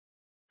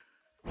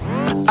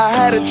I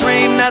had a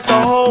dream that the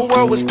whole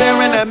world was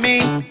staring at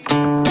me.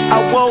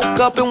 I woke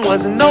up and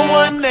wasn't no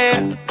one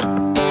there.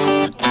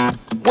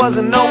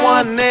 Wasn't no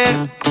one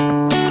there.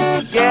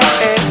 Yeah.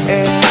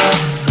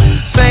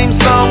 Same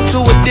song to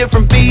a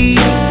different beat.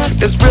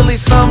 It's really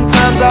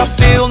sometimes I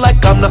feel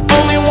like I'm the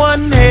only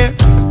one here.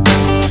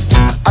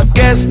 I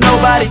guess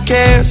nobody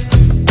cares.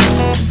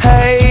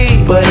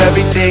 Hey, but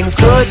everything's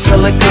good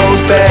till it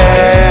goes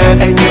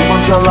bad. And you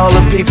won't tell all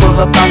the people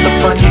about the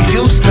fun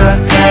you used to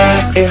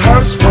have. It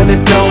hurts when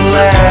it don't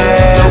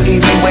last. No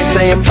easy way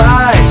saying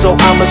bye, so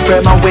I'ma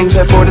spread my wings,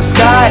 head for the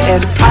sky.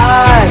 And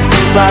I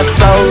fly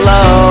so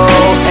low,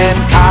 and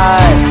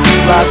I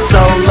fly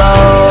so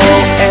low,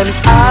 and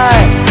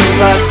I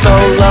fly so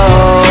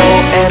low,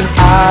 and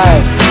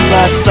I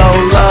fly so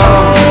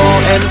low,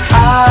 and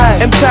I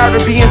am tired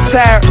of being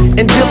tired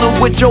and dealing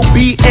with your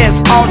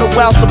BS, all the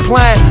while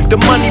supplying the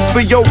money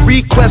for your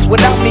request.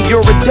 Without me,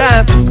 you're a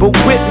dime, but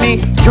with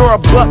me, you're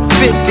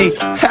 $1.50.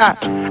 Ha!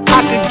 I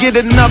could get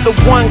another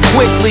one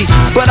quickly,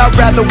 but I'd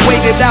rather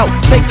wait it out.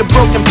 Take the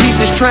broken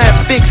pieces, try and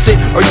fix it,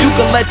 or you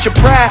can let your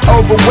pride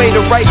overweigh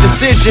the right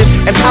decision.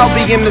 And I'll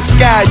be in the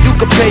sky, you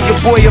can pay your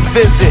boy a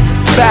visit.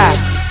 Bye.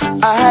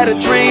 I had a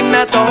dream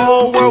that the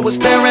whole world was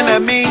staring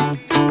at me.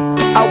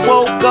 I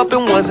woke up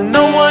and wasn't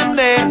no one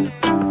there.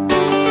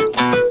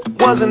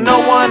 Wasn't no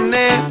one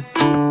there.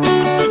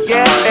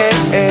 Yeah.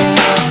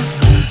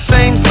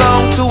 Same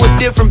song to a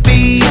different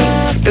beat.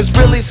 It's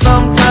really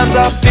sometimes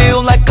I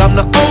feel like I'm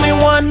the only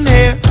one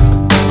here.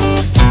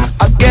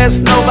 I guess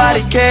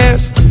nobody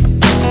cares.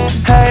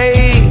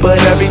 Hey, but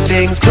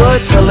everything's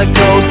good till it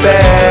goes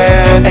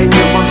bad. And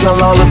you won't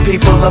tell all the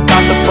people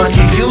about the fun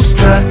you used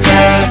to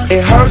have.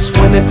 It hurts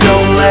when it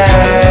don't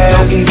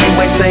last. No easy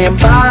way saying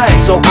bye,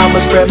 so I'ma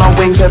spread my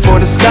wings, head for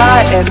the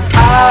sky. And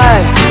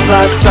I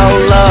fly so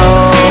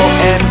low,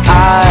 and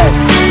I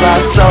fly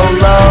so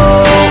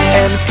low,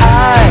 and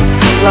I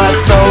fly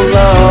so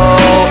low,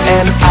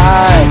 and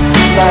I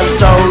fly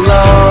so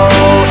low,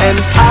 and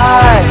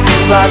I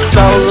fly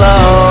so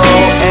low,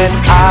 and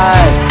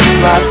I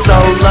fly so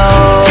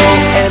low,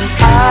 and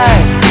I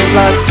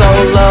fly so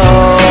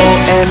low,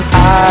 and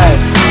I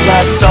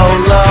fly so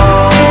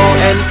low,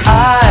 and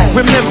I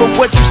remember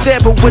what you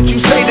said, but what you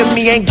say to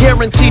me ain't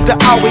guaranteed to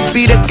always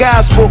be the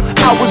gospel.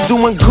 I was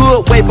doing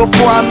good way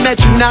before I met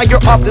you. Now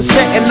you're off the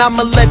set, and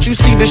I'ma let you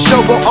see the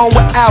show go on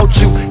without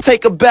you.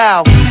 Take a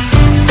bow,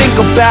 think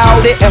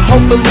about it, and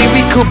hopefully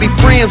we could be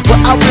friends, but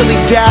I really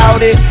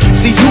doubt it.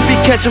 See, you be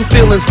catching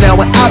feelings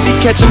now, and I be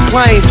catching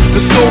planes.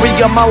 The story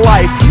of my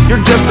life,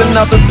 you're just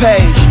another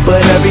page.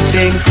 But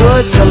everything's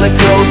good till it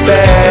goes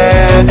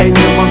bad. And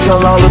you won't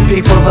tell all the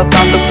people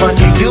about the fun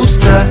you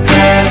used to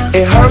have.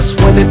 It hurts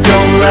when it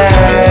don't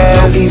last.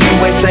 No easy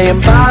way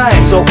saying bye,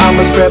 so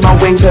I'ma spread my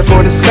wings, head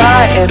for the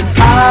sky. And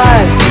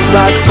I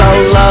fly so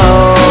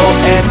low,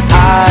 and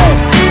I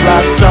fly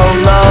so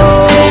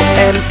low,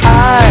 and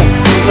I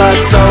fly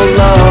so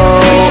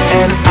low,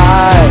 and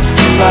I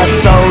fly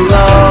so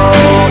low,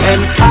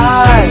 and I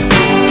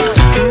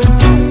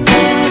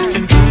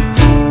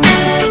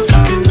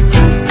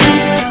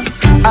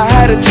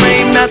had a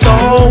dream that the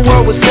whole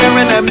world was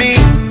staring at me.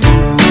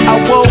 I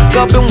woke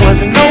up and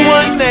wasn't no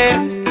one there.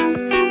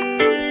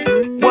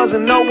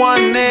 Wasn't no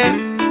one there.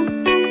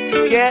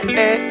 Yeah.